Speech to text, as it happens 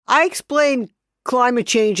I explain climate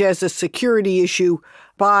change as a security issue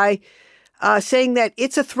by saying that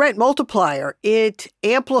it's a threat multiplier. It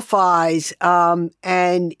amplifies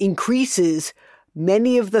and increases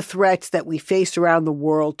many of the threats that we face around the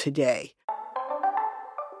world today.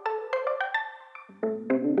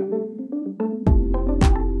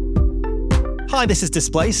 Hi, this is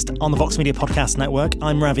Displaced on the Vox Media Podcast Network.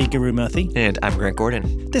 I'm Ravi Gurumurthy. And I'm Grant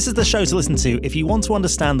Gordon. This is the show to listen to if you want to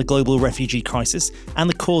understand the global refugee crisis and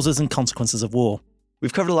the causes and consequences of war.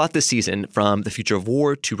 We've covered a lot this season, from the future of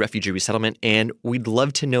war to refugee resettlement, and we'd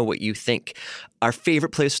love to know what you think. Our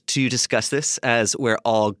favorite place to discuss this, as where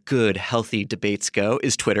all good, healthy debates go,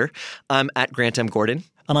 is Twitter. I'm at Grant M. Gordon.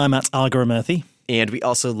 And I'm at R. Gurumurthy. And we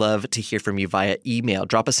also love to hear from you via email.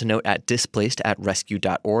 Drop us a note at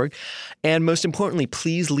displaced@rescue.org. And most importantly,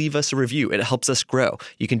 please leave us a review. It helps us grow.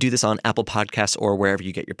 You can do this on Apple Podcasts or wherever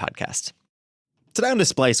you get your podcasts. Today on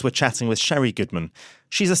Displaced, we're chatting with Sherry Goodman.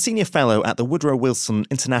 She's a senior fellow at the Woodrow Wilson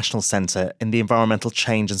International Center in the Environmental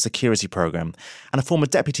Change and Security Program and a former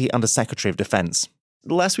Deputy Undersecretary of Defense.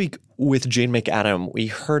 Last week with Jane McAdam, we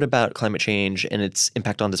heard about climate change and its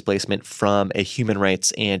impact on displacement from a human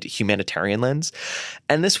rights and humanitarian lens.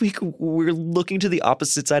 And this week, we're looking to the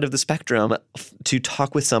opposite side of the spectrum to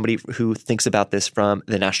talk with somebody who thinks about this from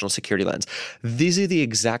the national security lens. These are the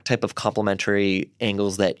exact type of complementary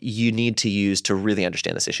angles that you need to use to really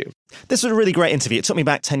understand this issue. This was a really great interview. It took me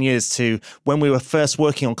back 10 years to when we were first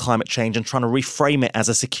working on climate change and trying to reframe it as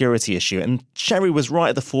a security issue. And Sherry was right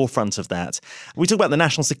at the forefront of that. We talked about the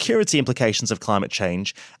national security implications of climate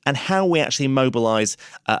change and how we actually mobilize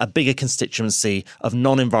a bigger constituency of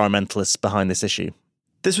non-environmentalists behind this issue.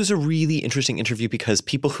 This was a really interesting interview because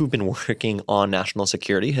people who've been working on national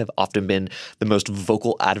security have often been the most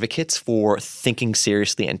vocal advocates for thinking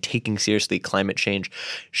seriously and taking seriously climate change.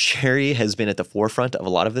 Sherry has been at the forefront of a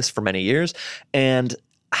lot of this for many years and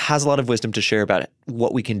has a lot of wisdom to share about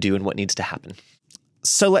what we can do and what needs to happen.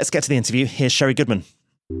 So let's get to the interview. Here's Sherry Goodman.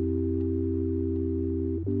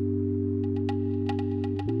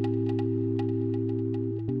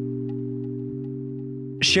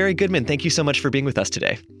 Sherry Goodman, thank you so much for being with us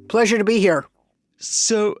today. Pleasure to be here.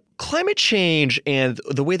 So climate change and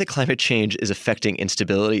the way that climate change is affecting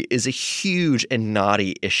instability is a huge and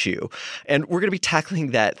knotty issue. And we're going to be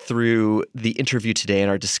tackling that through the interview today in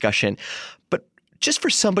our discussion. But just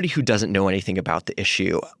for somebody who doesn't know anything about the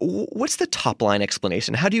issue, what's the top line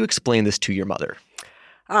explanation? How do you explain this to your mother?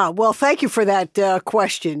 Well, thank you for that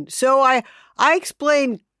question. So I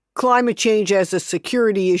explain climate change as a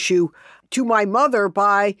security issue to my mother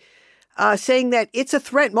by saying that it's a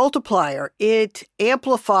threat multiplier. It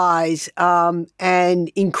amplifies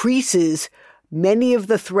and increases many of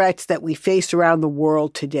the threats that we face around the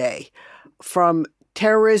world today, from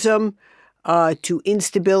terrorism to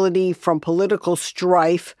instability, from political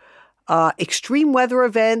strife, extreme weather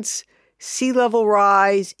events, sea level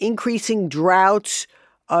rise, increasing droughts,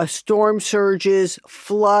 storm surges,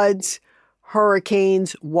 floods,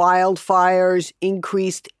 hurricanes, wildfires,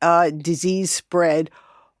 increased disease spread.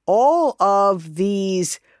 All of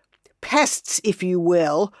these pests, if you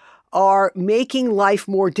will, are making life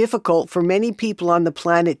more difficult for many people on the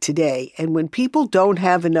planet today. And when people don't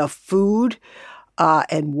have enough food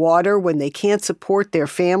and water, when they can't support their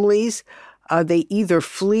families, they either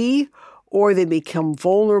flee or they become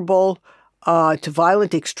vulnerable to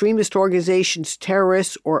violent extremist organizations,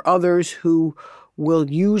 terrorists, or others who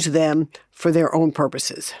will use them for their own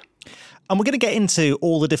purposes. And we're going to get into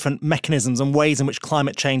all the different mechanisms and ways in which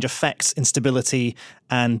climate change affects instability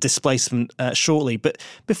and displacement shortly. But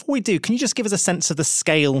before we do, can you just give us a sense of the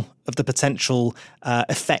scale of the potential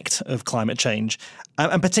effect of climate change,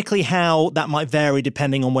 and particularly how that might vary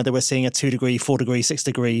depending on whether we're seeing a 2 degree, 4 degree, 6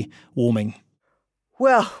 degree warming?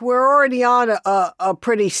 Well, we're already on a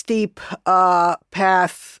pretty steep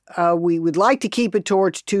path. We would like to keep it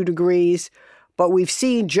towards 2 degrees. But we've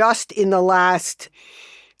seen just in the last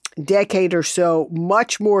decade or so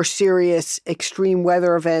much more serious extreme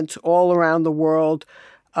weather events all around the world.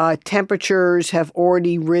 Temperatures have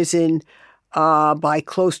already risen by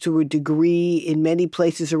close to a degree in many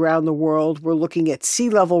places around the world. We're looking at sea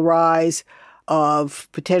level rise of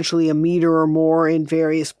potentially a meter or more in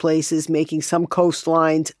various places, making some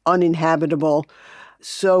coastlines uninhabitable.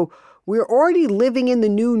 So we're already living in the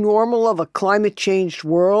new normal of a climate-changed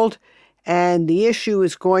world. And the issue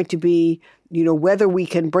is going to be, whether we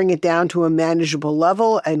can bring it down to a manageable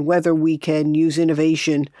level and whether we can use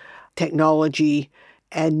innovation, technology,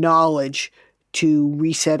 and knowledge to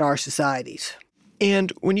reset our societies.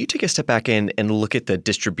 And when you take a step back and look at the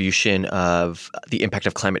distribution of the impact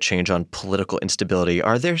of climate change on political instability,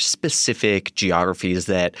 are there specific geographies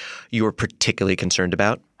that you are particularly concerned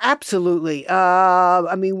about? Absolutely.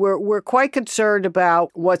 We're quite concerned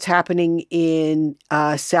about what's happening in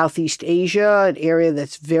Southeast Asia, an area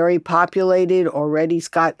that's very populated, already's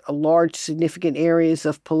got a large, significant areas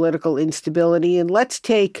of political instability. And let's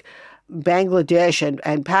take Bangladesh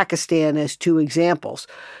and Pakistan as two examples.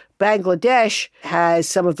 Bangladesh has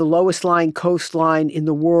some of the lowest lying coastline in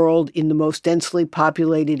the world in the most densely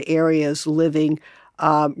populated areas, living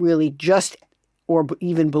really just or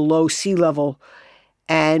even below sea level.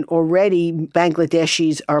 And already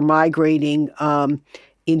Bangladeshis are migrating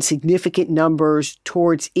in significant numbers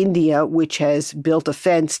towards India, which has built a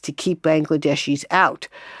fence to keep Bangladeshis out.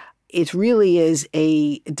 It really is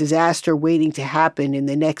a disaster waiting to happen in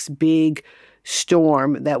the next big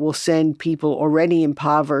storm that will send people already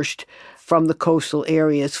impoverished from the coastal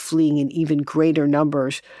areas fleeing in even greater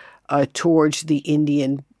numbers towards the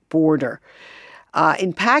Indian border.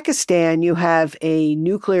 In Pakistan, you have a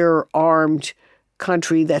nuclear-armed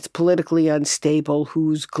country that's politically unstable,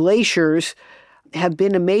 whose glaciers have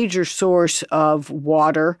been a major source of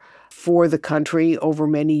water for the country over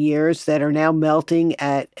many years that are now melting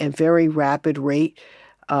at a very rapid rate,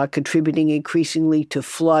 contributing increasingly to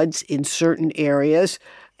floods in certain areas.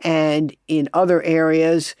 And in other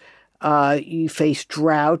areas, you face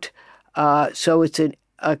drought. So it's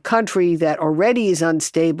a country that already is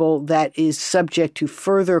unstable, that is subject to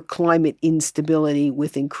further climate instability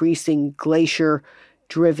with increasing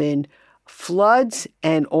glacier-driven floods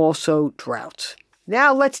and also droughts.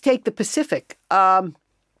 Now let's take the Pacific. There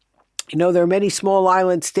are many small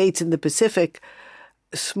island states in the Pacific,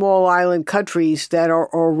 small island countries that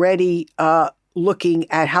are already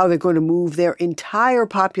looking at how they're going to move their entire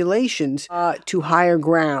populations to higher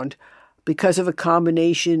ground because of a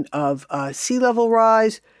combination of sea level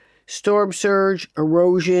rise, storm surge,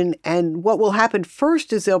 erosion, and what will happen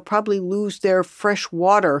first is they'll probably lose their fresh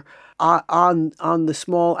water on the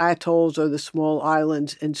small atolls or the small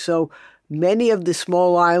islands. And so many of the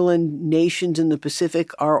small island nations in the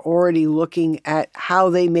Pacific are already looking at how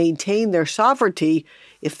they maintain their sovereignty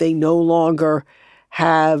if they no longer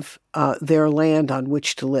have their land on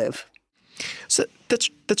which to live. So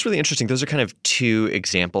that's really interesting. Those are kind of two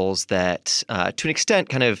examples that, to an extent,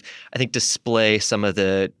 kind of, I think, display some of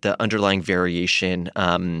the underlying variation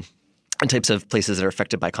and types of places that are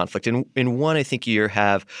affected by conflict. In one, I think you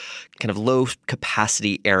have kind of low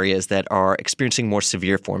capacity areas that are experiencing more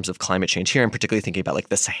severe forms of climate change. Here, I'm particularly thinking about like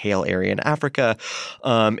the Sahel area in Africa,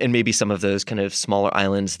 and maybe some of those kind of smaller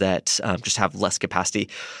islands that just have less capacity.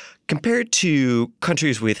 Compared to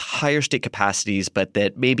countries with higher state capacities, but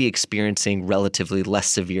that may be experiencing relatively less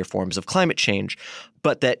severe forms of climate change,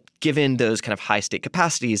 but that given those kind of high state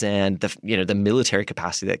capacities and the military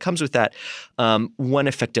capacity that comes with that, one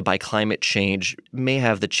affected by climate change may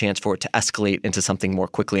have the chance for it to escalate into something more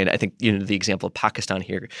quickly. And I think the example of Pakistan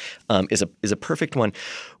here is a perfect one.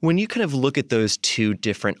 When you kind of look at those two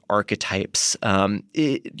different archetypes,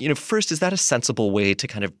 first, is that a sensible way to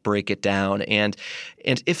kind of break it down? And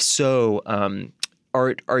if so,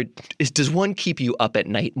 does one keep you up at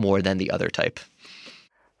night more than the other type?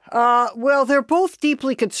 Well, they're both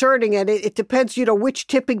deeply concerning, and it depends, which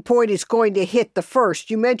tipping point is going to hit the first.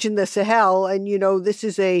 You mentioned the Sahel, and, this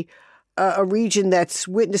is a region that's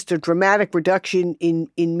witnessed a dramatic reduction in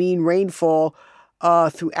mean rainfall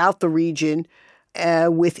throughout the region,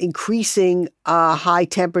 with increasing high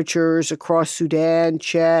temperatures across Sudan,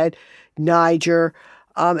 Chad, Niger.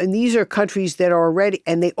 And these are countries that are already,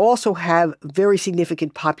 and they also have very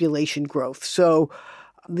significant population growth. So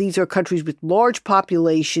these are countries with large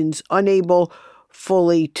populations, unable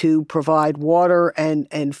fully to provide water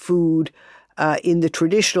and food in the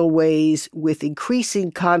traditional ways, with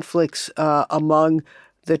increasing conflicts among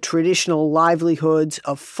the traditional livelihoods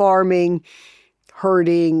of farming,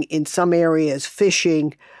 herding, in some areas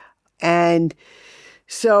fishing. And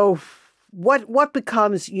so what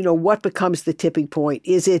becomes the tipping point?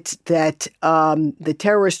 Is it that the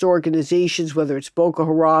terrorist organizations, whether it's Boko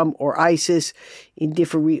Haram or ISIS, in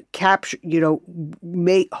different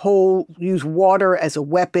use water as a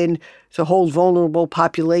weapon to hold vulnerable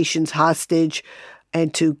populations hostage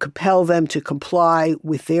and to compel them to comply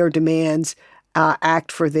with their demands, act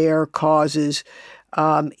for their causes?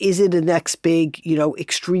 Is it the next big,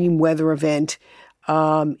 extreme weather event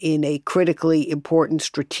in a critically important,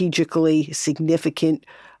 strategically significant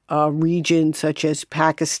region such as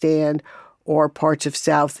Pakistan or parts of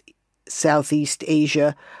Southeast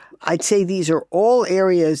Asia? I'd say these are all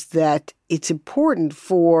areas that it's important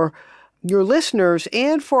for your listeners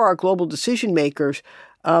and for our global decision makers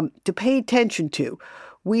to pay attention to.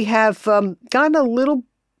 We have gotten a little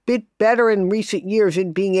bit better in recent years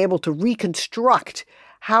in being able to reconstruct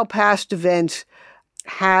how past events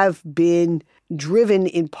have been driven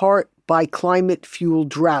in part by climate-fueled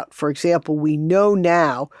drought. For example, we know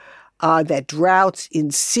now that droughts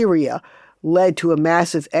in Syria led to a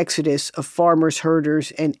massive exodus of farmers,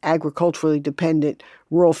 herders, and agriculturally dependent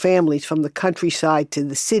rural families from the countryside to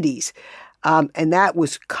the cities. And that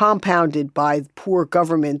was compounded by poor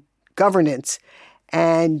governance.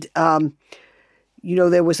 And,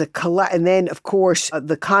 there was and then, of course,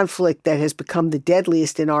 the conflict that has become the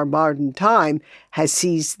deadliest in our modern time has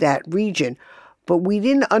seized that region. But we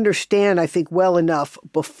didn't understand, I think, well enough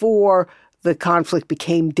before the conflict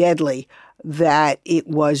became deadly that it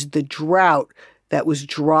was the drought that was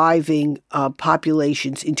driving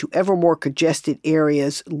populations into ever more congested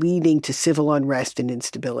areas, leading to civil unrest and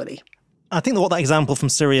instability. I think that what that example from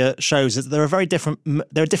Syria shows is that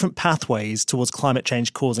there are different pathways towards climate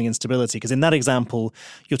change causing instability. Because in that example,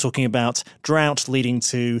 you're talking about drought leading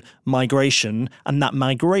to migration, and that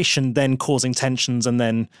migration then causing tensions and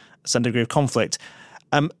then some degree of conflict.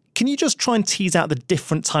 Can you just try and tease out the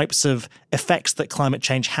different types of effects that climate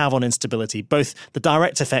change have on instability, both the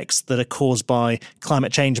direct effects that are caused by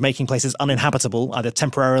climate change making places uninhabitable, either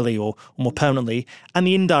temporarily or more permanently, and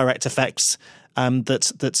the indirect effects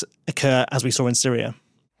that occur, as we saw in Syria?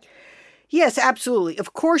 Yes, absolutely.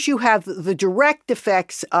 Of course, you have the direct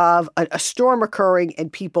effects of a storm occurring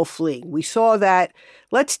and people fleeing. We saw that.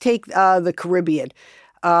 Let's take the Caribbean.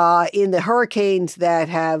 In the hurricanes that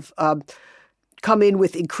have come in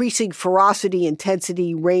with increasing ferocity,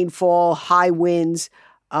 intensity, rainfall, high winds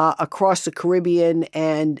across the Caribbean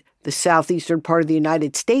and the southeastern part of the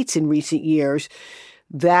United States in recent years,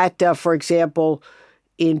 that, for example,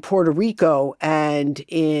 in Puerto Rico and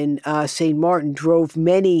in St. Martin drove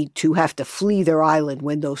many to have to flee their island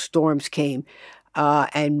when those storms came.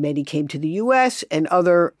 And many came to the U.S. and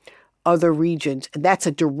other regions. And that's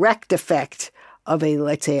a direct effect of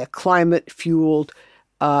let's say, a climate-fueled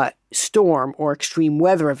storm or extreme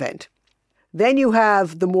weather event. Then you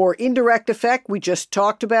have the more indirect effect we just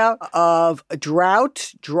talked about of a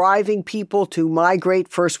drought driving people to migrate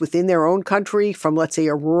first within their own country from, let's say,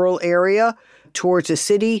 a rural area towards a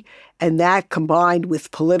city, and that combined with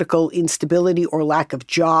political instability or lack of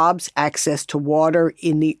jobs, access to water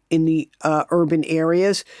in the urban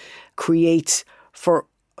areas, creates for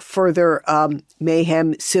further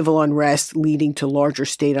mayhem, civil unrest, leading to larger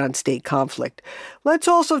state-on-state conflict. Let's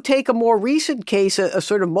also take a more recent case, a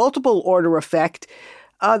sort of multiple order effect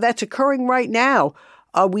that's occurring right now.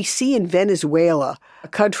 We see in Venezuela, a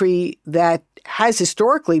country that has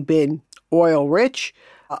historically been oil-rich,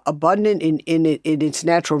 abundant in its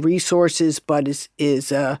natural resources, but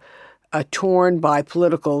is torn by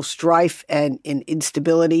political strife and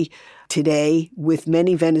instability today, with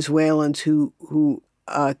many Venezuelans who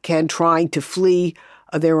can trying to flee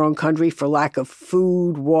their own country for lack of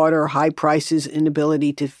food, water, high prices,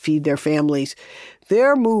 inability to feed their families.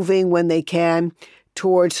 They're moving when they can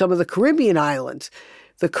towards some of the Caribbean islands.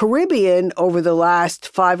 The Caribbean, over the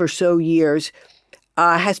last 5 or so years,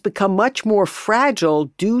 has become much more fragile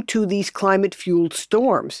due to these climate-fueled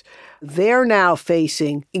storms. They're now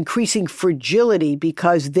facing increasing fragility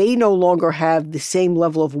because they no longer have the same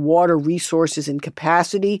level of water resources and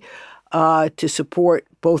capacity to support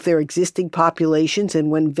both their existing populations. And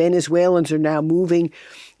when Venezuelans are now moving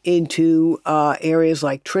into areas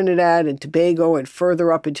like Trinidad and Tobago and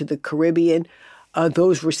further up into the Caribbean,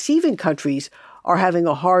 those receiving countries are having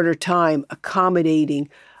a harder time accommodating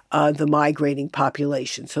the migrating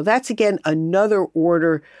population. So that's, again, another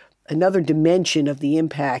dimension of the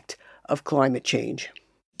impact of climate change.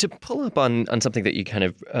 To pull up on something that you kind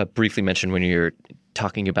of briefly mentioned when you were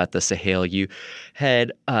talking about the Sahel, you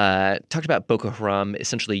had talked about Boko Haram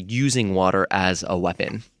essentially using water as a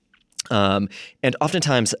weapon. And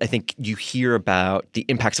oftentimes, I think you hear about the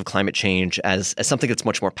impacts of climate change as something that's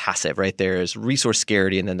much more passive, right? There's resource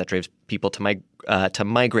scarcity, and then that drives people to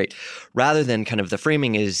migrate, rather than kind of the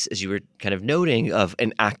framing is, as you were kind of noting, of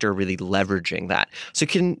an actor really leveraging that. So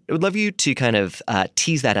I would love you to kind of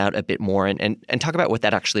tease that out a bit more and talk about what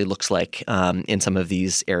that actually looks like in some of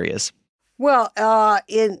these areas. Well,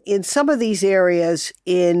 in some of these areas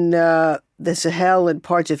in the Sahel and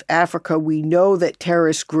parts of Africa, we know that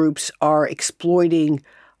terrorist groups are exploiting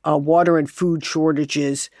water and food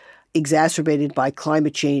shortages exacerbated by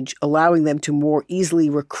climate change, allowing them to more easily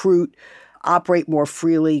recruit operate more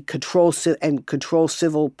freely, control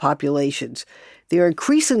civil populations. They are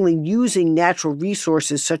increasingly using natural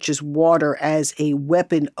resources such as water as a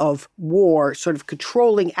weapon of war, sort of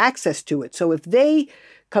controlling access to it. So if they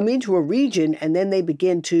come into a region and then they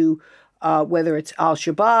begin to, whether it's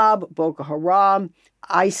Al-Shabaab, Boko Haram,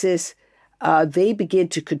 ISIS, they begin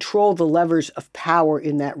to control the levers of power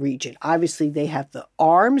in that region. Obviously, they have the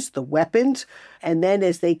arms, the weapons, and then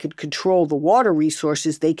as they could control the water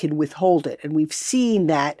resources, they can withhold it. And we've seen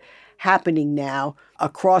that happening now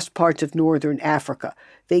across parts of northern Africa.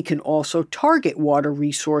 They can also target water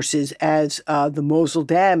resources, as the Mosul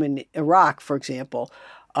Dam in Iraq, for example,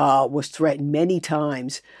 was threatened many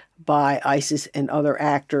times by ISIS and other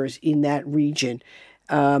actors in that region.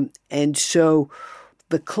 And so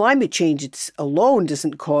the climate change alone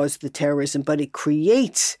doesn't cause the terrorism, but it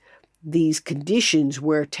creates these conditions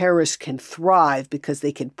where terrorists can thrive because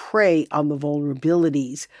they can prey on the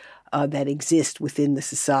vulnerabilities that exist within the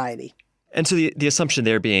society. And so the assumption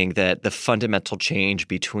there being that the fundamental change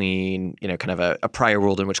between, kind of a prior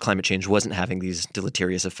world in which climate change wasn't having these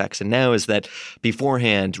deleterious effects and now is that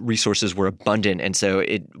beforehand resources were abundant. And so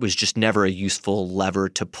it was just never a useful lever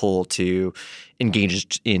to pull to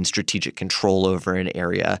engage in strategic control over an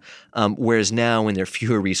area. Whereas now when there are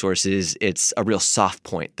fewer resources, it's a real soft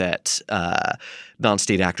point that balanced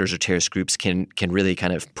state actors or terrorist groups can really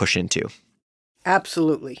kind of push into.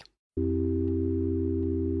 Absolutely.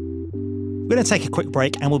 We're going to take a quick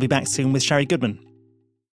break and we'll be back soon with Sherry Goodman.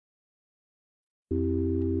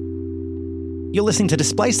 You're listening to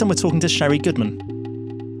Displaced and we're talking to Sherry Goodman.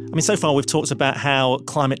 I mean, so far we've talked about how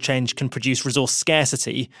climate change can produce resource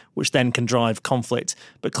scarcity, which then can drive conflict.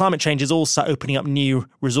 But climate change is also opening up new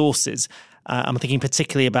resources. I'm thinking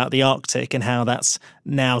particularly about the Arctic and how that's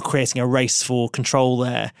now creating a race for control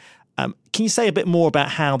there. Can you say a bit more about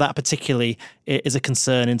how that particularly is a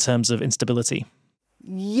concern in terms of instability?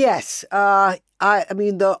 Yes. I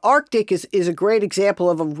mean, the Arctic is a great example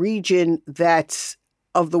of a region that's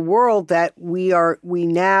of the world that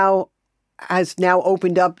has now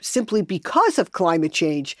opened up simply because of climate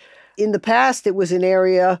change. In the past, it was an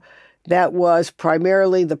area that was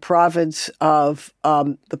primarily the province of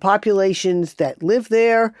the populations that live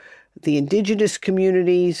there, the indigenous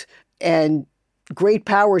communities, and great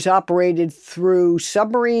powers operated through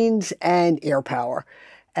submarines and air power.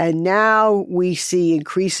 And now we see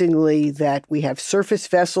increasingly that we have surface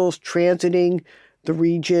vessels transiting the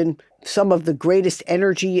region. Some of the greatest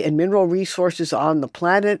energy and mineral resources on the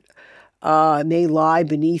planet may lie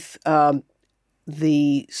beneath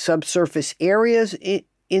the subsurface areas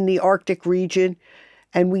in the Arctic region.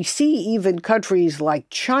 And we see even countries like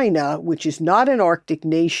China, which is not an Arctic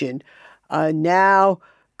nation, now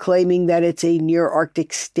claiming that it's a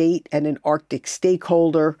near-Arctic state and an Arctic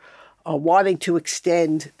stakeholder, wanting to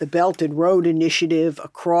extend the Belt and Road Initiative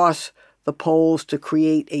across the poles to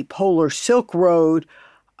create a polar Silk Road,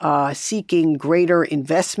 seeking greater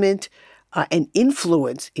investment and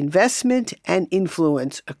influence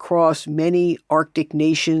across many Arctic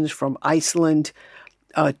nations from Iceland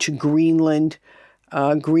to Greenland.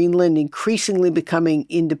 Greenland increasingly becoming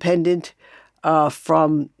independent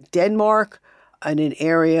from Denmark in an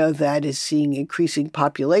area that is seeing increasing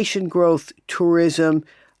population growth, tourism,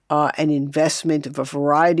 and investment of a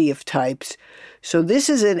variety of types. So this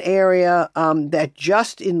is an area that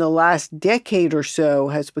just in the last decade or so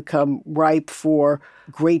has become ripe for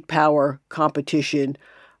great power competition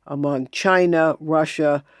among China,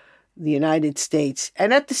 Russia, the United States.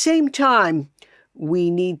 And at the same time, we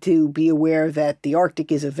need to be aware that the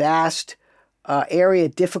Arctic is a vast area,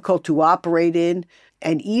 difficult to operate in.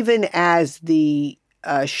 And even as the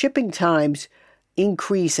shipping times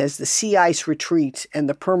increase, as the sea ice retreats and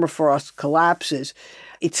the permafrost collapses,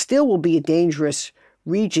 it still will be a dangerous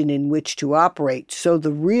region in which to operate. So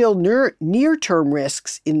the real near-term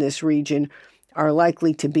risks in this region are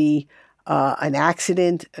likely to be an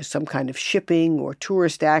accident, some kind of shipping or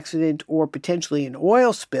tourist accident, or potentially an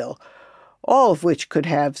oil spill, all of which could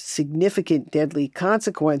have significant deadly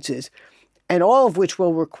consequences, and all of which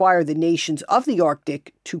will require the nations of the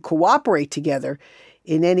Arctic to cooperate together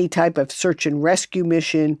in any type of search and rescue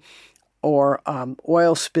mission or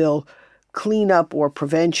oil spill cleanup or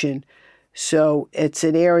prevention. So it's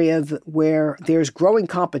an area where there's growing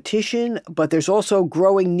competition, but there's also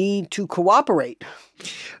growing need to cooperate.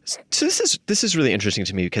 So this is really interesting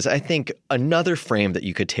to me because I think another frame that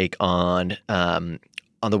you could take on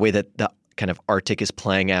the way that the kind of Arctic is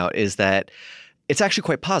playing out is that it's actually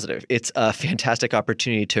quite positive. It's a fantastic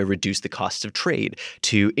opportunity to reduce the costs of trade,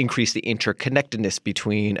 to increase the interconnectedness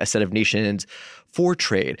between a set of nations for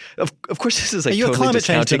trade. Of course, this is like You're totally a climate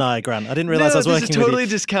change discounting. denier, Grant. I didn't realize I was working this is with totally you.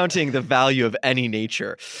 discounting the value of any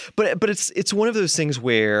nature. But it's one of those things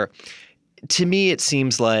where, to me, it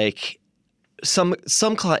seems like some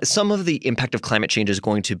of the impact of climate change is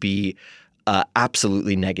going to be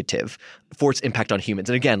absolutely negative for its impact on humans.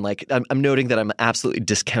 And again, like I'm noting that I'm absolutely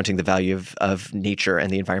discounting the value of nature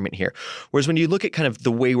and the environment here. Whereas when you look at kind of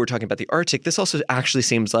the way we're talking about the Arctic, this also actually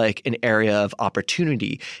seems like an area of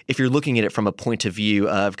opportunity if you're looking at it from a point of view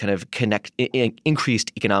of kind of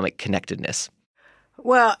increased economic connectedness.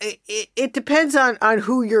 Well, it depends on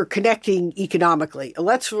who you're connecting economically.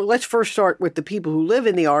 Let's first start with the people who live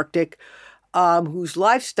in the Arctic, whose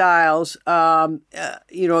lifestyles,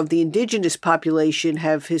 of the indigenous population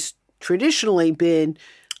have traditionally been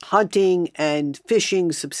hunting and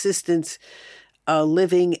fishing, subsistence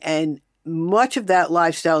living, and much of that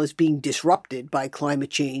lifestyle is being disrupted by climate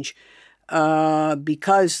change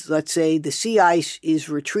because, let's say, the sea ice is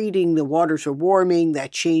retreating, the waters are warming,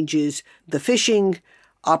 that changes the fishing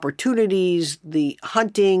opportunities, the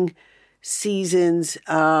hunting seasons.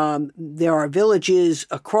 There are villages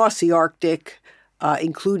across the Arctic,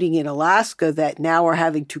 including in Alaska, that now are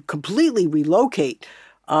having to completely relocate.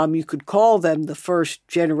 You could call them the first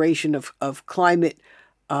generation of climate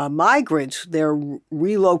migrants. They're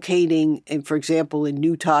relocating, and for example, in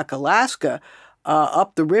Newtok, Alaska,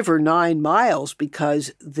 up the river 9 miles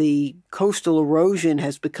because the coastal erosion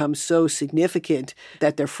has become so significant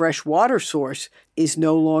that their fresh water source is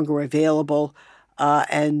no longer available.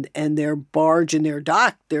 And their barge and their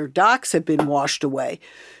docks have been washed away.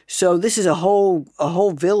 So this is a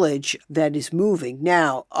whole village that is moving.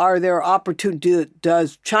 Now, are there opportunities?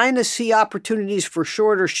 Does China see opportunities for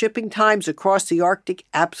shorter shipping times across the Arctic?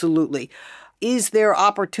 Absolutely. Is there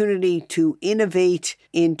opportunity to innovate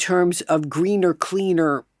in terms of greener,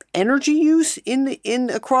 cleaner energy use in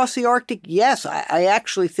across the Arctic? Yes, I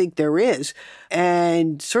actually think there is.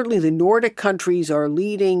 And certainly the Nordic countries are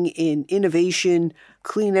leading in innovation,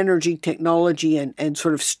 clean energy technology, and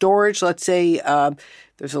sort of storage. Let's say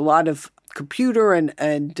there's a lot of computer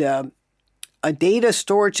and a data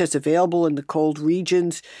storage that's available in the cold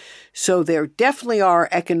regions. So there definitely are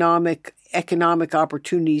economic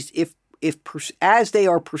opportunities if as they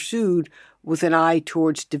are pursued with an eye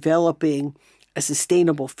towards developing a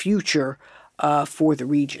sustainable future for the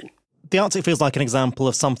region. The Arctic feels like an example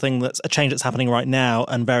of something that's a change that's happening right now,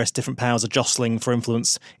 and various different powers are jostling for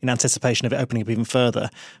influence in anticipation of it opening up even further.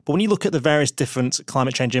 But when you look at the various different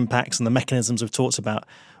climate change impacts and the mechanisms we've talked about,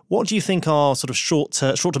 what do you think are sort of short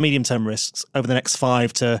to medium-term risks over the next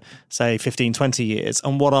 5 to, say, 15, 20 years?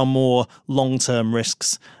 And what are more long-term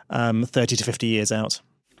risks 30 to 50 years out?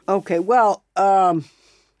 Okay, well, the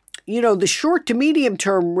short to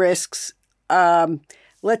medium-term risks,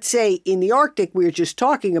 let's say in the Arctic we were just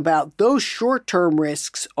talking about, those short-term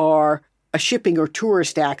risks are a shipping or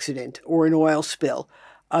tourist accident or an oil spill.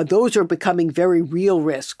 Those are becoming very real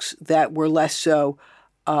risks that were less so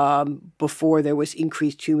before there was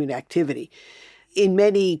increased human activity. In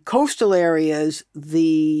many coastal areas,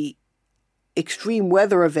 the extreme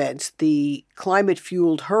weather events, the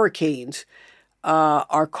climate-fueled hurricanes,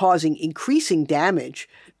 are causing increasing damage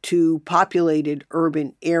to populated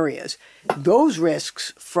urban areas. Those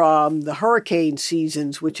risks from the hurricane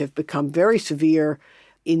seasons, which have become very severe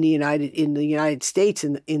in the United States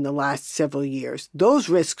in the last several years, those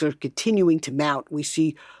risks are continuing to mount. We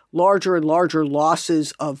see larger and larger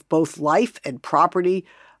losses of both life and property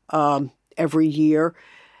every year.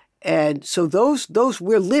 And so those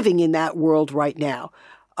we're living in that world right now.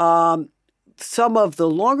 Some of the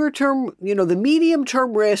longer term, the medium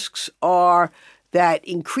term risks are that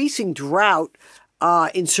increasing drought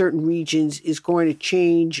in certain regions is going to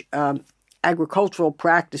change agricultural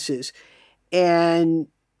practices. And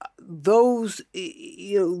those,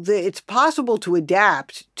 it's possible to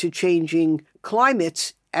adapt to changing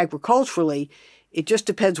climates agriculturally. It just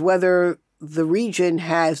depends whether the region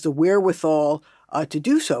has the wherewithal to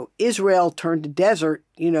do so. Israel turned the desert,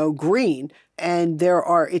 green. And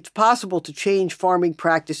it's possible to change farming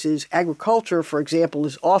practices. Agriculture, for example,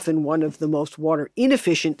 is often one of the most water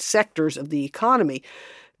inefficient sectors of the economy.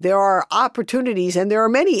 There are opportunities, and there are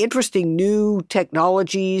many interesting new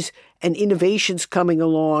technologies and innovations coming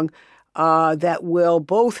along that will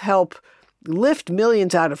both help lift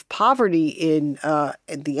millions out of poverty in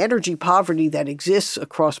the energy poverty that exists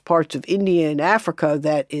across parts of India and Africa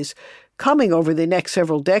that is coming over the next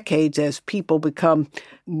several decades as people become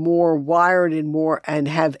more wired and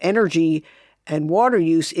have energy and water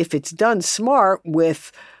use. If it's done smart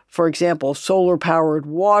with, for example, solar-powered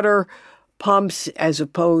water pumps, as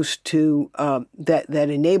opposed to that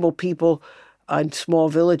enable people on small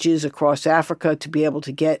villages across Africa to be able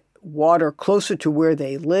to get water closer to where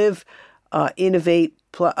they live, innovate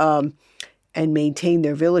and maintain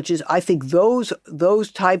their villages. I think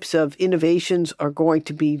those types of innovations are going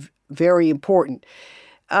to be very important.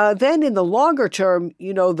 Then in the longer term,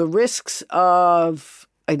 the risks of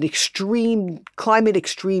an climate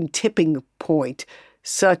extreme tipping point,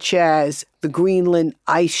 such as the Greenland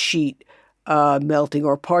ice sheet melting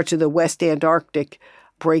or parts of the West Antarctic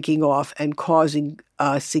breaking off and causing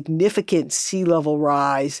significant sea level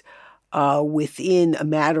rise within a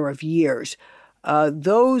matter of years.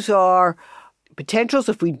 Those are potentials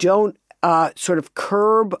if we don't sort of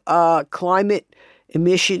curb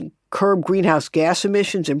curb greenhouse gas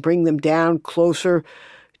emissions and bring them down closer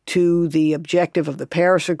to the objective of the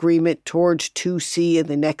Paris Agreement towards 2C in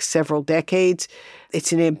the next several decades.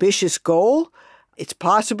 It's an ambitious goal. It's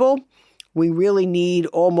possible. We really need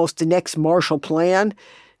almost the next Marshall Plan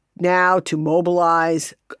now to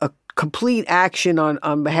mobilize a complete action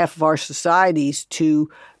on behalf of our societies to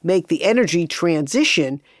make the energy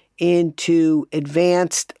transition into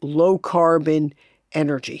advanced low-carbon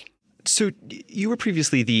energy. So you were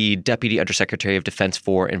previously the Deputy Undersecretary of Defense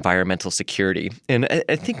for Environmental Security. And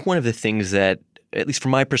I think one of the things that, at least from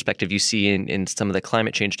my perspective, you see in some of the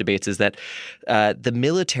climate change debates is that the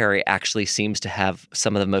military actually seems to have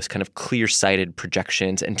some of the most kind of clear-sighted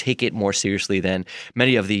projections and take it more seriously than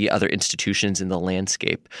many of the other institutions in the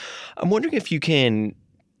landscape. I'm wondering if you can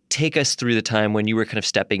take us through the time when you were kind of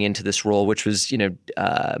stepping into this role, which was,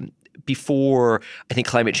 before I think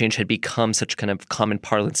climate change had become such kind of common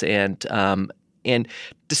parlance, and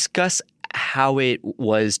discuss how it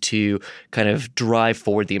was to kind of drive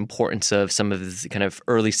forward the importance of some of the kind of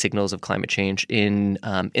early signals of climate change in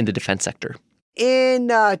the defense sector. In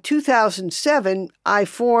 2007, I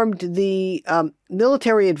formed the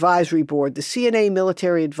Military Advisory Board, the CNA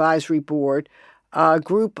Military Advisory Board, a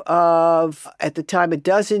group of, at the time, a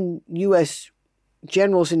dozen U.S.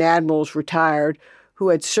 generals and admirals retired who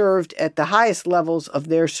had served at the highest levels of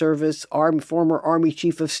their service, former Army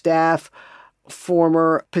Chief of Staff,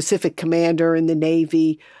 former Pacific Commander in the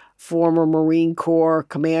Navy, former Marine Corps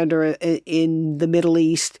Commander in the Middle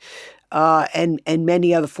East, and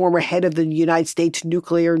many other, former head of the United States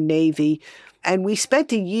Nuclear Navy. And we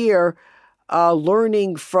spent a year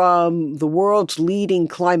learning from the world's leading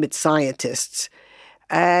climate scientists.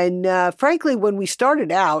 And frankly, when we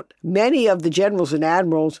started out, many of the generals and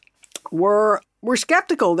admirals were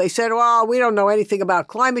skeptical. They said, well, we don't know anything about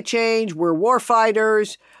climate change. We're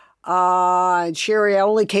warfighters. And Sherry, I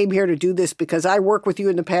only came here to do this because I worked with you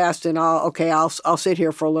in the past, and I'll sit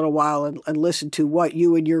here for a little while and listen to what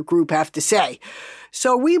you and your group have to say.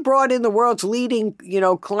 So we brought in the world's leading,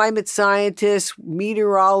 climate scientists,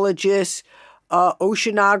 meteorologists,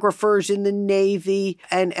 oceanographers in the Navy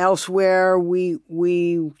and elsewhere.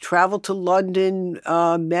 We traveled to London,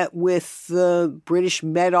 met with the British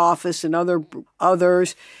Met Office and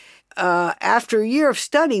others. After a year of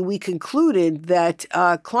study, we concluded that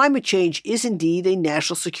climate change is indeed a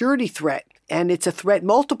national security threat, and it's a threat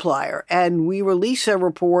multiplier. And we released a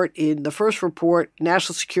report the first report,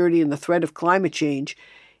 National Security and the Threat of Climate Change,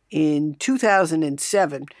 in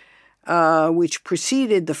 2007, which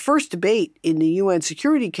preceded the first debate in the UN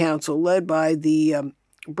Security Council led by the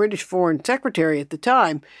British Foreign Secretary at the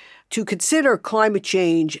time to consider climate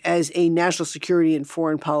change as a national security and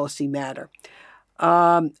foreign policy matter.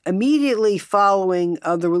 Immediately following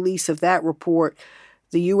the release of that report,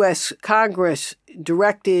 the U.S. Congress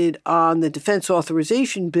directed on the Defense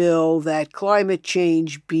Authorization Bill that climate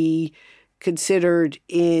change be considered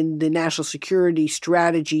in the national security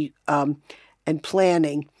strategy and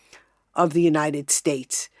planning of the United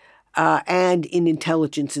States and in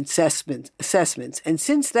intelligence assessments. And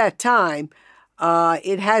since that time,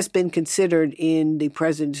 it has been considered in the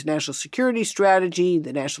President's National Security Strategy,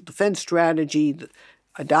 the National Defense Strategy,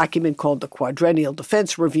 a document called the Quadrennial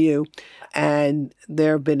Defense Review, and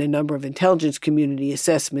there have been a number of intelligence community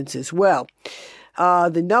assessments as well.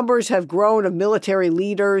 The numbers have grown of military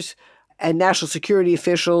leaders and national security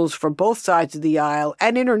officials from both sides of the aisle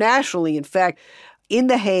and internationally. In fact, in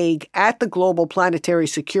The Hague at the Global Planetary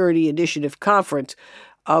Security Initiative Conference,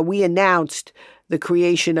 we announced the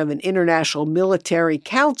creation of an international military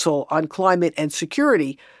council on climate and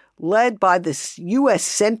security led by the U.S.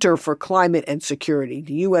 Center for Climate and Security.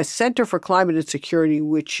 The U.S. Center for Climate and Security,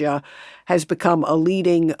 which has become a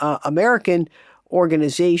leading American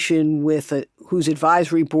organization whose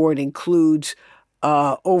advisory board includes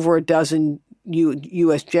over a dozen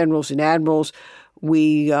U.S. generals and admirals.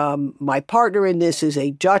 My partner in this is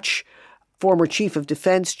a Dutch former Chief of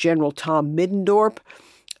Defense, General Tom Middendorp.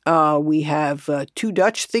 We have two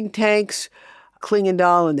Dutch think tanks,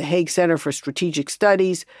 Klingendahl and the Hague Center for Strategic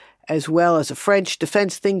Studies, as well as a French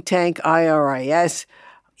defense think tank, IRIS,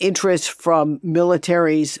 interest from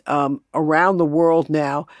militaries around the world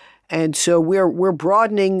now. And so we're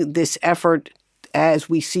broadening this effort as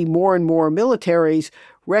we see more and more militaries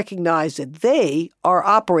recognize that they are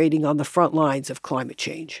operating on the front lines of climate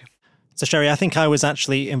change. So, Sherry, I think I was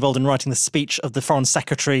actually involved in writing the speech of the Foreign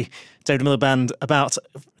Secretary, David Miliband, about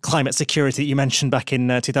climate security that you mentioned back in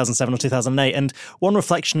 2007 or 2008. And one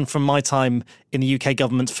reflection from my time in the UK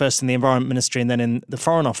government, first in the Environment Ministry and then in the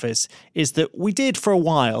Foreign Office, is that we did for a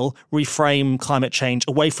while reframe climate change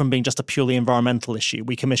away from being just a purely environmental issue.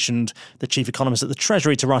 We commissioned the chief economist at the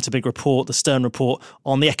Treasury to write a big report, the Stern Report,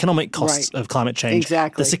 on the economic costs of climate change.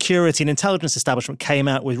 Exactly. The security and intelligence establishment came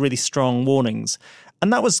out with really strong warnings.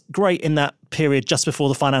 And that was great in that period just before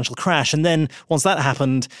the financial crash. And then once that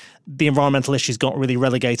happened, the environmental issues got really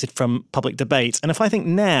relegated from public debate. And if I think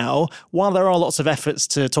now, while there are lots of efforts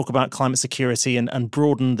to talk about climate security and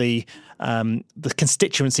broaden the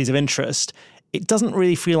constituencies of interest, it doesn't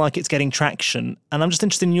really feel like it's getting traction. And I'm just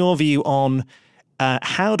interested in your view on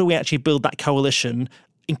how do we actually build that coalition,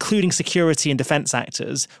 including security and defence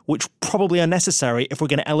actors, which probably are necessary if we're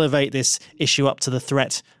going to elevate this issue up to the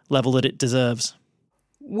threat level that it deserves.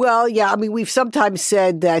 Well, yeah, I mean, we've sometimes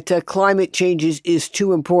said that climate change is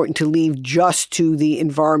too important to leave just to the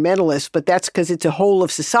environmentalists, but that's because it's a whole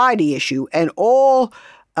of society issue. And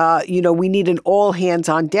we need an all hands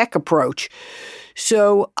on deck approach.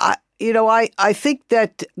 So, I think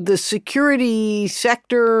that the security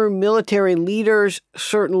sector, military leaders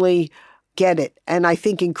certainly get it. And I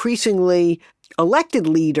think increasingly elected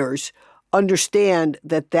leaders understand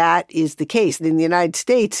that that is the case. In the United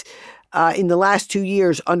States, in the last 2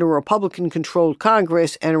 years, under a Republican-controlled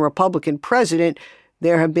Congress and a Republican president,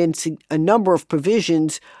 there have been a number of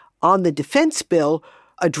provisions on the defense bill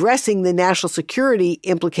addressing the national security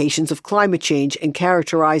implications of climate change and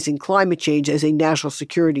characterizing climate change as a national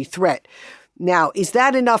security threat. Now, is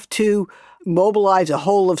that enough to mobilize a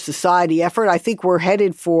whole of society effort? I think we're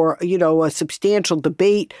headed for, a substantial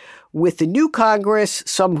debate with the new Congress,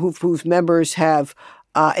 some whose members have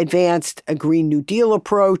advanced a Green New Deal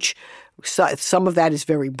approach. Some of that is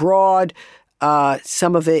very broad.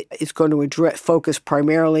 Some of it is going to focus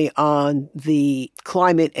primarily on the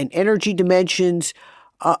climate and energy dimensions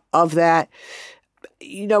of that.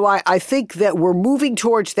 I think that we're moving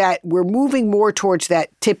towards that. We're moving more towards that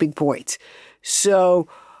tipping point. So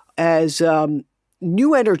as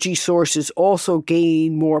new energy sources also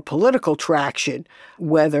gain more political traction,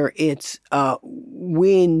 whether it's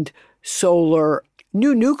wind, solar,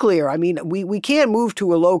 new nuclear. I mean, we can't move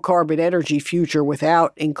to a low-carbon energy future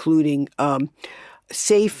without including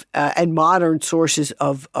safe and modern sources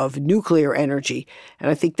of nuclear energy. And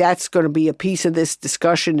I think that's going to be a piece of this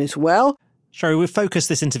discussion as well. Sherry, we've focused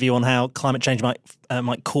this interview on how climate change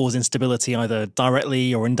might cause instability either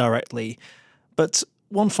directly or indirectly. But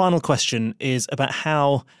one final question is about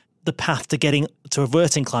how the path to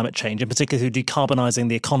averting climate change, in particular through decarbonising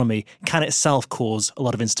the economy, can itself cause a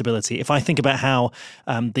lot of instability. If I think about how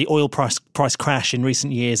the oil price crash in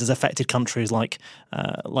recent years has affected countries like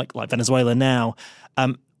Venezuela now,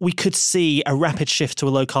 we could see a rapid shift to a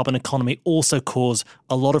low-carbon economy also cause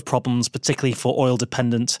a lot of problems, particularly for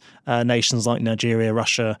oil-dependent nations like Nigeria,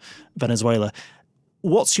 Russia, Venezuela.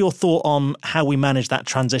 What's your thought on how we manage that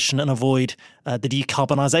transition and avoid the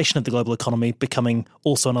decarbonisation of the global economy becoming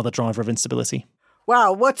also another driver of instability?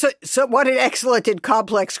 Wow, what an excellent and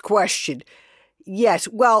complex question. Yes,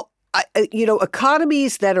 well,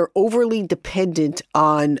 economies that are overly dependent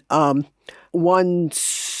on one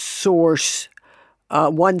source,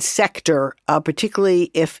 one sector, particularly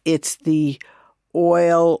if it's the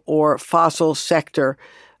oil or fossil sector,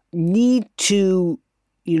 need to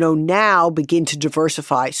now begin to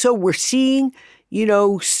diversify. So we're seeing,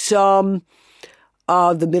 some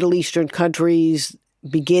of the Middle Eastern countries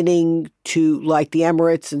beginning to, like the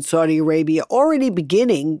Emirates and Saudi Arabia, already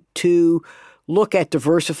beginning to look at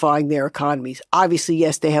diversifying their economies. Obviously,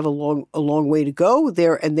 yes, they have a long way to go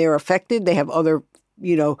there, and they're affected. They have other,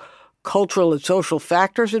 cultural and social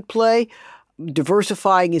factors at play.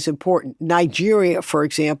 Diversifying is important. Nigeria, for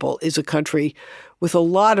example, is a country with a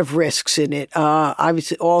lot of risks in it.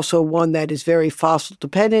 Obviously, also one that is very fossil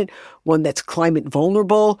dependent, one that's climate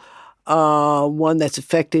vulnerable, one that's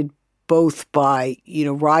affected both by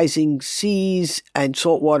rising seas and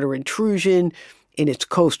saltwater intrusion in its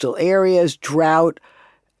coastal areas, drought,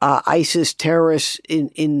 ISIS terrorists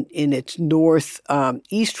in its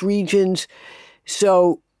northeast regions.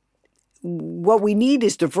 So what we need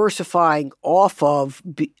is diversifying off of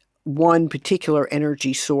one particular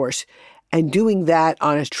energy source and doing that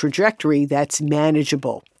on a trajectory that's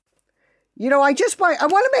manageable. I want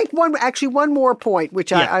to make one more point,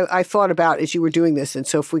 which I thought about as you were doing this. And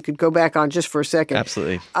so if we could go back on just for a second.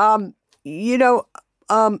 Absolutely. I'm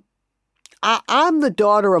the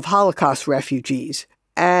daughter of Holocaust refugees.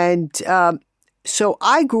 And so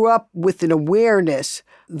I grew up with an awareness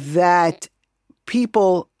that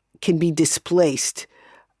people can be displaced,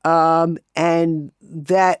 and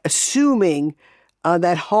that assuming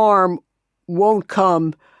that harm won't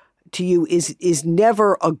come to you is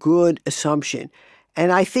never a good assumption.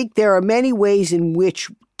 And I think there are many ways in which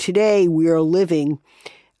today we are living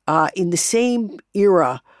in the same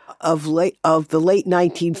era of the late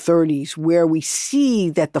 1930s, where we see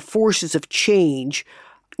that the forces of change,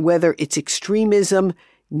 whether it's extremism,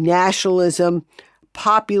 nationalism,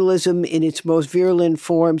 populism in its most virulent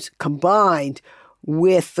forms, combined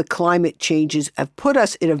with the climate changes, have put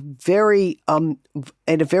us in a very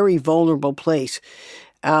vulnerable place.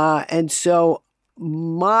 And so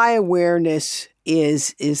my awareness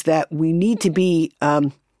is that we need to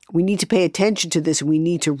pay attention to this. We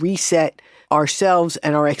need to reset ourselves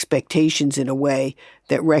and our expectations in a way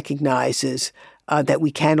that recognizes that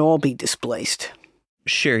we can all be displaced.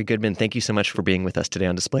 Sherry Goodman, thank you so much for being with us today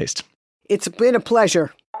on Displaced. It's been a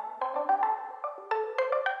pleasure.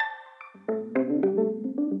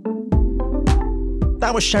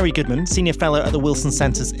 That was Sherry Goodman, Senior Fellow at the Wilson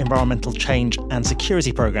Center's Environmental Change and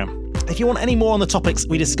Security Program. If you want any more on the topics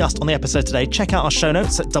we discussed on the episode today, check out our show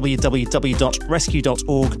notes at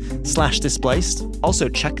www.rescue.org/displaced. Also,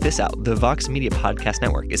 check this out. The Vox Media Podcast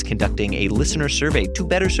Network is conducting a listener survey to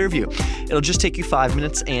better serve you. It'll just take you 5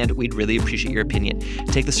 minutes, and we'd really appreciate your opinion.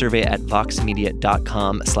 Take the survey at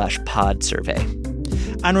voxmedia.com/pod survey.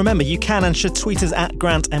 And remember, you can and should tweet us at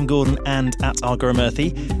Grant M. Gordon and at Argura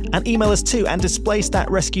Murthy, and email us too at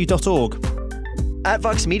displaced@rescue.org. At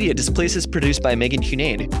Vox Media, Displaced is produced by Megan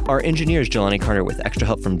Cunade. Our engineer is Jelani Carter with extra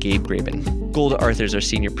help from Gabe Graben. Golda Arthur is our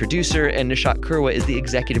senior producer, and Nishat Kurwa is the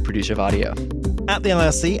executive producer of audio. At the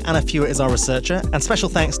LLC, Anna Fewer is our researcher, and special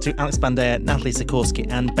thanks to Alex Bandea, Natalie Sikorsky,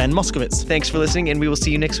 and Ben Moskowitz. Thanks for listening, and we will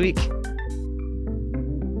see you next week.